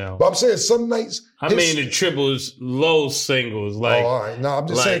doubles. Come on now. But I'm saying some nights. I mean the triples, low singles. Like, all right. No, I'm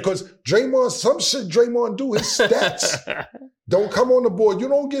just saying because Draymond, some shit Draymond do, his stats don't come on the board. You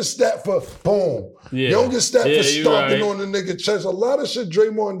don't get stat for boom. Yeah. You don't get stat for stomping on the nigga chest. A lot of shit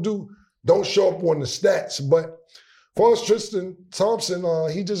Draymond do don't show up on the stats. But for us, Tristan Thompson,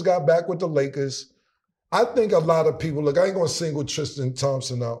 he just got back with the Lakers. I think a lot of people, look, I ain't going to single Tristan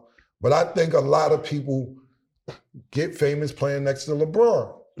Thompson out, but I think a lot of people get famous playing next to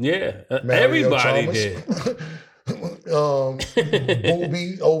LeBron. Yeah, everybody did.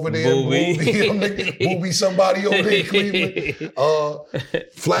 Booby over there. Booby somebody over there in Cleveland.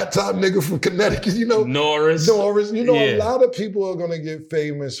 Flat top nigga from Connecticut, you know. Norris. You know, a lot of people are going to get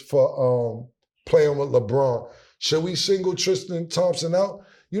famous for playing with LeBron. Should we single Tristan Thompson out?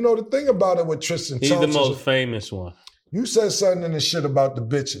 You know, the thing about it with Tristan Thompson. He's the most famous one. You said something in the shit about the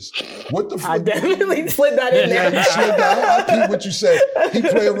bitches. What the fuck? I definitely slid that in there. You slid that. I peeped what you said. He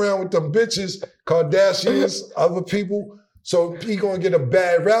play around with them bitches, Kardashians, other people. So he gonna get a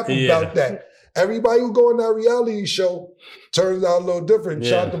bad rap about that. Everybody who go on that reality show turns out a little different.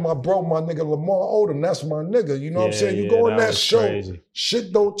 Shout out to my bro, my nigga Lamar Odom. That's my nigga. You know what I'm saying? You go on that show,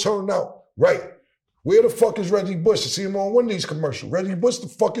 shit don't turn out right. Where the fuck is Reggie Bush? You see him on one of these commercials. Reggie Bush, the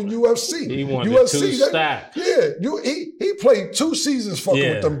fucking UFC. He wanted UFC, two stack. Yeah, he played 2 seasons fucking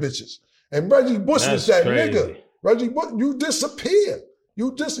with them bitches. And Reggie Bush was that nigga. Reggie Bush, you disappear.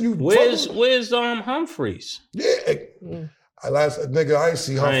 Where's Humphreys? Yeah. Nigga, I ain't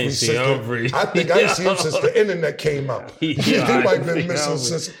see Humphreys. I think I ain't see him since the internet came out. he might have been missing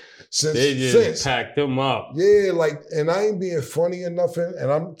since. They just packed them up. Yeah, and I ain't being funny enough,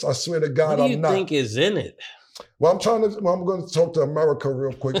 and I swear to God, I'm not. What do you think is in it? Well, I'm going to talk to America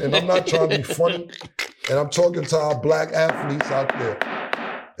real quick, and I'm not trying to be funny, and I'm talking to our black athletes out there,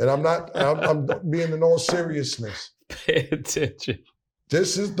 and I'm being in all seriousness. Pay attention.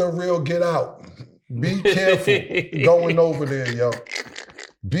 This is the real get out. Be careful going over there, yo.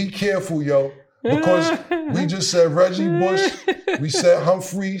 Be careful, yo. Because we just said Reggie Bush, we said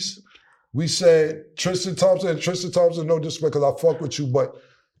Humphreys, we said Tristan Thompson. And Tristan Thompson, no disrespect, because I fuck with you, but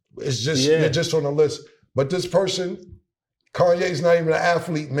it's just you're just on the list. But this person, Kanye's not even an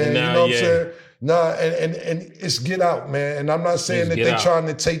athlete, man. You know what I'm saying? Nah, and it's get out, man. And I'm not saying that they're trying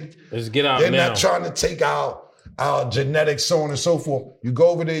to take. It's get out. They're not trying to take our genetics, so on and so forth. You go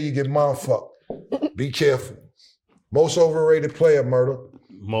over there, you get mind fucked. Be careful. Most overrated player, Murder.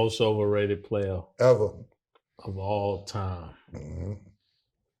 Most overrated player ever of all time.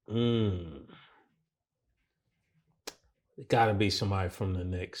 It gotta be somebody from the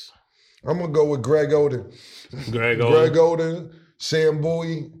Knicks. I'm gonna go with Greg Oden. Greg Oden, Sam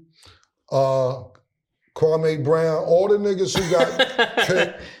Bowie, Kwame Brown, all the niggas who got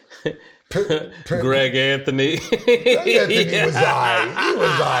picked. Greg Anthony. Anthony was aight. He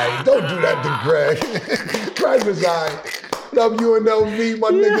was aight. Don't do that to Greg. Greg was aight. WNLV, my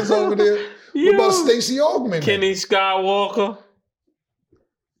niggas over there. What about Stacey Augmon? Kenny Skywalker.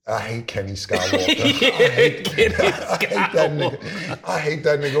 I hate Kenny Skywalker. I hate that nigga. I hate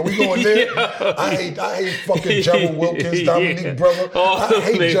that nigga. We going there? I hate fucking Gerald Wilkins, Dominique brother. I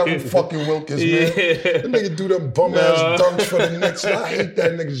hate Gerald fucking Wilkins, man. That nigga do them bum ass dunks for the Knicks. I hate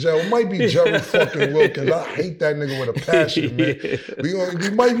that nigga Gerald. It might be Gerald fucking Wilkins. I hate that nigga with a passion, man.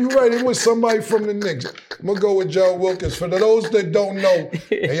 You might be right. It was somebody from the Knicks. I'm gonna go with Gerald Wilkins. For those that don't know,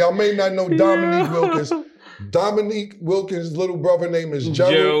 and y'all may not know Dominique Wilkins. Dominique Wilkins' little brother name is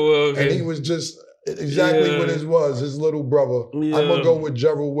Gerald, and he was just exactly what it was, his little brother. Yeah. I'm gonna go with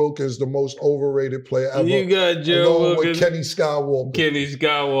Gerald Wilkins, the most overrated player ever. You got Gerald Wilkins. With Kenny Skywalker. Kenny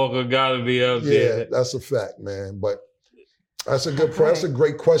Skywalker gotta be up there. Yeah, that's a fact, man. But that's a good. That's a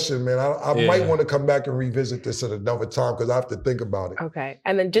great question, man. I might want to come back and revisit this at another time because I have to think about it. Okay,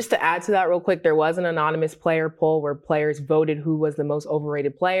 and then just to add to that real quick, there was an anonymous player poll where players voted who was the most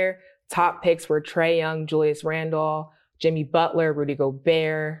overrated player. Top picks were Trae Young, Julius Randle, Jimmy Butler, Rudy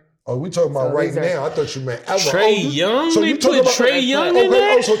Gobert. Oh, we talking about right now. I thought you meant ever. Trae Young? So you put Trae Young in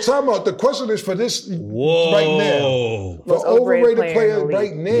there? Oh, so time out. The question is for this right now. For overrated players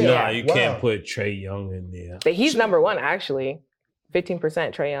right now. Nah, you can't put Trae Young in there. But he's number one, actually. 15%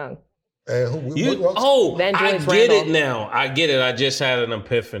 Trae Young. And I get it now. I get it. I just had an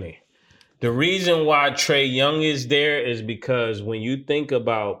epiphany. The reason why Trae Young is there is because when you think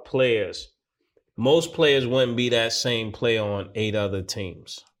about players, most players wouldn't be that same player on 8 other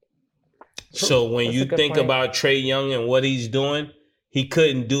teams. So when you think about Trae Young and what he's doing, he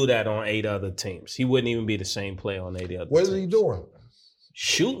couldn't do that on 8 other teams. He wouldn't even be the same player on 8 other teams. What is he doing?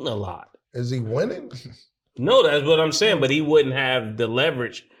 Shooting a lot. Is he winning? No, that's what I'm saying. But he wouldn't have the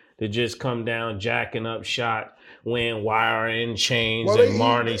leverage to just come down, jacking up shot, wearing wire and chains and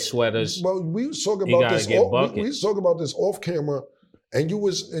Marnie sweaters. Well, we was talking about this. We was talking about this off camera, and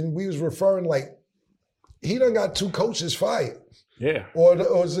we was referring like he done got 2 coaches fired. Yeah. Or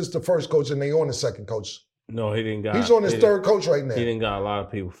is this the first coach and they on the second coach? No, he didn't got. He's on his third coach right now. He didn't got a lot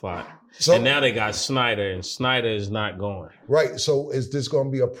of people fired. So, and now they got Snyder, and Snyder is not going. Right. So is this going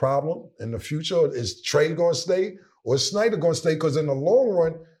to be a problem in the future? Is Trae going to stay, or is Snyder going to stay? Because in the long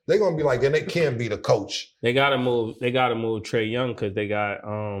run, they're gonna be like, and they can't be the coach. They gotta move Trae Young because they got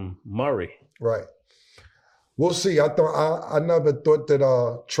Murray. Right. We'll see. I never thought that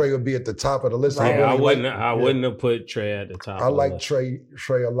Trae would be at the top of the list. Right. I wouldn't have put Trae at the top. I like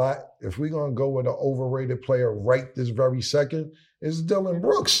Trae a lot. If we're gonna go with an overrated player right this very second, it's Dillon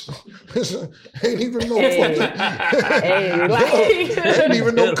Brooks. Ain't even no fucking ain't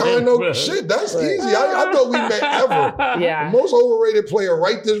even no kind of shit. That's easy. I thought we meant ever. Yeah. The most overrated player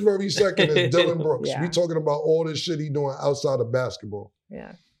right this very second is Dillon Brooks. We talking about all this shit he doing outside of basketball.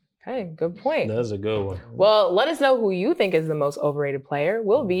 Yeah. Okay, good point. That's a good one. Well, let us know who you think is the most overrated player.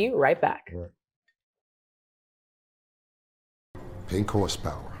 We'll be right back. Right. Pink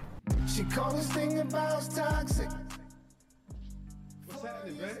horsepower. She called this thing about toxic. What's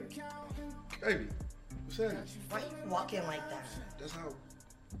happening, baby? Baby, what's happening? Why you walking like that?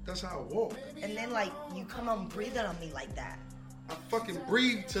 That's how I walk. And then like you come on breathing on me like that. I fucking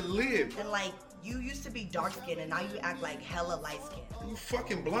breathe to live. And like you used to be dark skinned and now you act like hella light skinned. Are you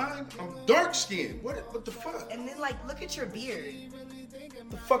fucking blind? I'm dark skinned. What the fuck? And then like look at your beard.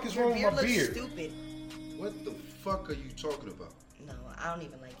 What the fuck is wrong with my beard? Your beard looks stupid. What the fuck are you talking about? No, I don't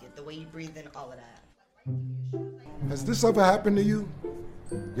even like it. The way you breathe in, all of that. Has this ever happened to you?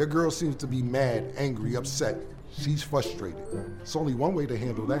 Your girl seems to be mad, angry, upset. She's frustrated. It's only one way to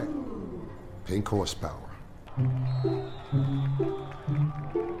handle that. Pink horsepower.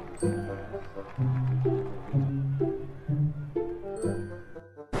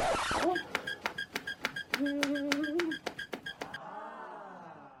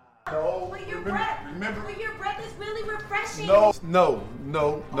 But your breath is really refreshing. No.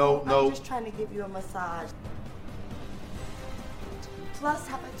 I'm just trying to give you a massage. Plus,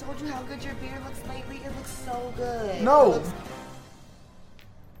 have I told you how good your beard looks lately? It looks so good. No.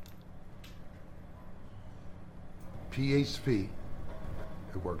 PHP.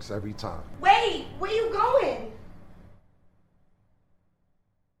 It works every time. Wait, where you going?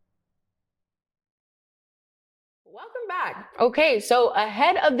 Welcome back. Okay, so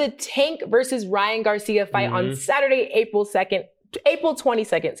ahead of the Tank versus Ryan Garcia fight on Saturday, April 22nd,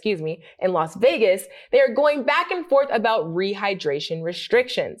 in Las Vegas, they are going back and forth about rehydration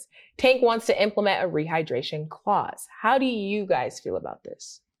restrictions. Tank wants to implement a rehydration clause. How do you guys feel about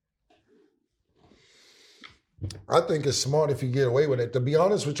this? I think it's smart if you get away with it. To be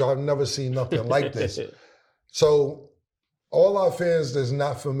honest with you, I've never seen nothing like this. So all our fans that's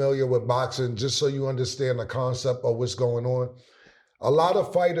not familiar with boxing, just so you understand the concept of what's going on, a lot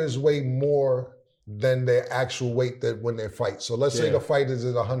of fighters weigh more than their actual weight that when they fight. So let's say the fight is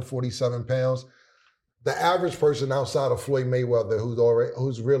at 147 pounds. The average person outside of Floyd Mayweather,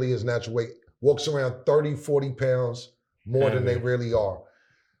 who's really his natural weight, walks around 30, 40 pounds more than they really are.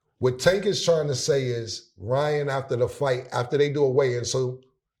 What Tank is trying to say is Ryan, after the fight, after they do a weigh-in, so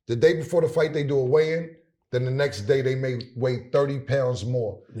the day before the fight they do a weigh-in, then the next day they may weigh 30 pounds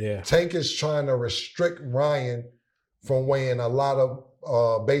more. Yeah. Tank is trying to restrict Ryan from weighing a lot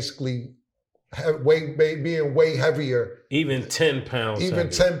of basically being way heavier. Even 10 pounds. Even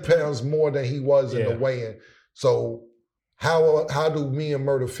 10 pounds more than he was in the weigh-in. So how do me and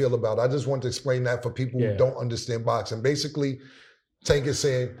Murder feel about it? I just want to explain that for people who don't understand boxing. Basically, Tank is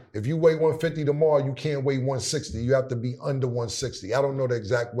saying, if you weigh 150 tomorrow, you can't weigh 160. You have to be under 160. I don't know the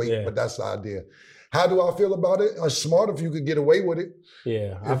exact weight, but that's the idea. How do I feel about it? It's smart if you could get away with it.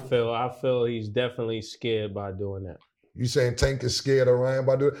 Yeah, I feel he's definitely scared by doing that. You saying Tank is scared of Ryan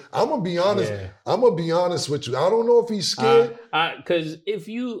by doing it? I'm gonna be honest. Yeah. I'm gonna be honest with you. I don't know if he's scared. Because if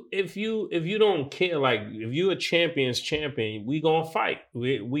you don't care, like if you're a champion's champion, we gonna fight.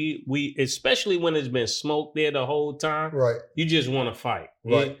 We especially when it's been smoked there the whole time. Right. You just want to fight.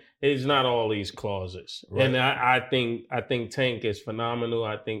 Right. It's not all these clauses. Right. And I think Tank is phenomenal.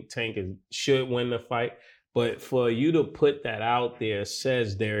 I think Tank should win the fight. But for you to put that out there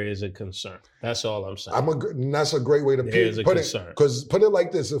says there is a concern. That's all I'm saying. And that's a great way to put it. Because put it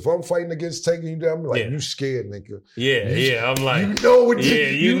like this: if I'm fighting against Tank, I'm like, you scared, nigga. I'm like, you know what?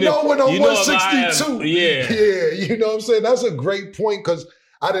 You know when I'm 162. You know what I'm saying? That's a great point because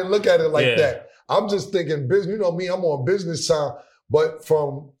I didn't look at it like that. I'm just thinking business. You know me, I'm on business side. But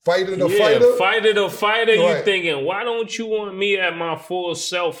from fighter to fighter, you're thinking, why don't you want me at my full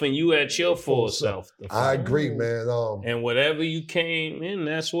self and you at your full self? I agree, man. And whatever you came in,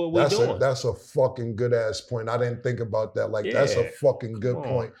 that's what we're doing. That's a fucking good ass point. I didn't think about that. That's a fucking good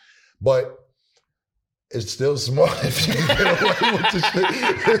point. But it's still smart if you can get away with the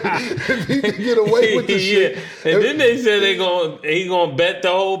shit. If you can get away with the shit. And then they said he gonna bet the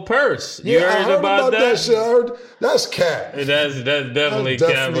whole purse. You I heard about that shit. I heard that's cap. That's definitely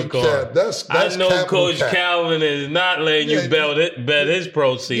cap. I know cap Coach Calvin is not letting you bet his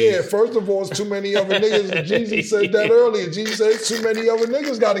proceeds. Yeah, first of all, it's too many other niggas. Jeezy said that earlier. Jeezy said it's too many other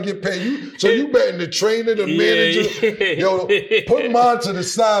niggas got to get paid. So you betting the trainer, the manager. Yo, put mine to the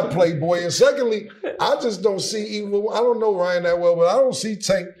side, Playboy. And secondly, I just don't see I don't know Ryan that well, but I don't see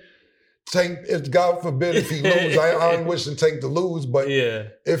Tank, if God forbid if he lose, I ain't wishing Tank to lose, but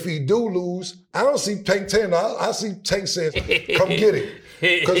if he do lose, I don't see Tank saying, I see Tank saying, come get it.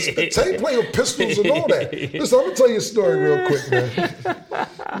 Because Tank play with pistols and all that. Listen, I'm going to tell you a story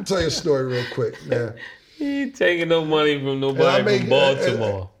real quick, man. He ain't taking no money from nobody from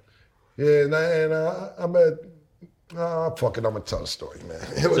Baltimore. I'm at... fuck it, I'm going to tell a story, man.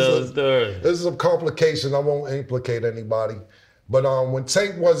 There's some complications. I won't implicate anybody. But when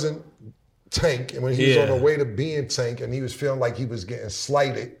Tank wasn't Tank, and when he was on the way to being Tank, and he was feeling like he was getting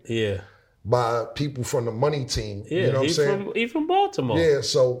slighted by people from the money team. You know what I'm saying? He's from Baltimore. Yeah,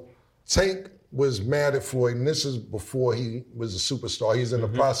 so Tank was mad at Floyd, and this is before he was a superstar. He's in the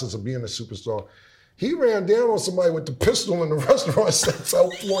process of being a superstar. He ran down on somebody with the pistol in the restaurant and said,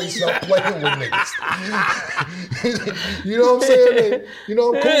 tell Floyd stop playing with niggas. You know what I'm saying? And,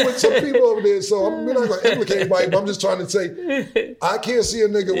 I'm cool with some people over there, so we're not going to implicate anybody, but I'm just trying to say, I can't see a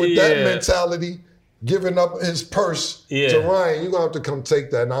nigga with that mentality giving up his purse to Ryan. You're going to have to come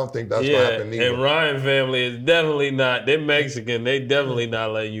take that, and I don't think that's going to happen either. And Ryan family is definitely not, they're Mexican, they definitely not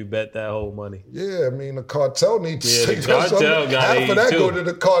letting you bet that whole money. Yeah, I mean, the cartel needs to take that. Half of that go to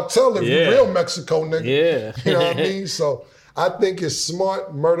the cartel if you're real Mexico nigga. Yeah. You know what I mean? So I think it's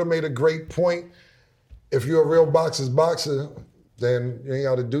smart. Murder made a great point. If you're a real boxer, then you ain't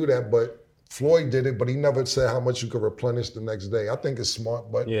got to do that, but Floyd did it, but he never said how much you could replenish the next day. I think it's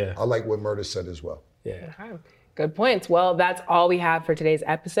smart, but I like what Murder said as well. Yeah. Okay. Good points. Well, that's all we have for today's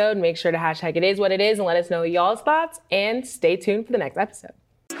episode. Make sure to hashtag it is what it is and let us know y'all's thoughts, and stay tuned for the next episode.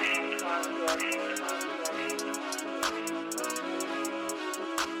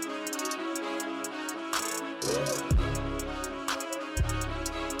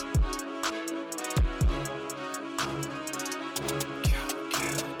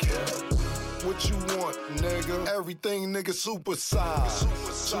 What you want, nigga? Everything, nigga, super size.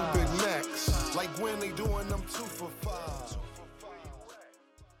 Two big necks. Like when they doing them 2 for $5.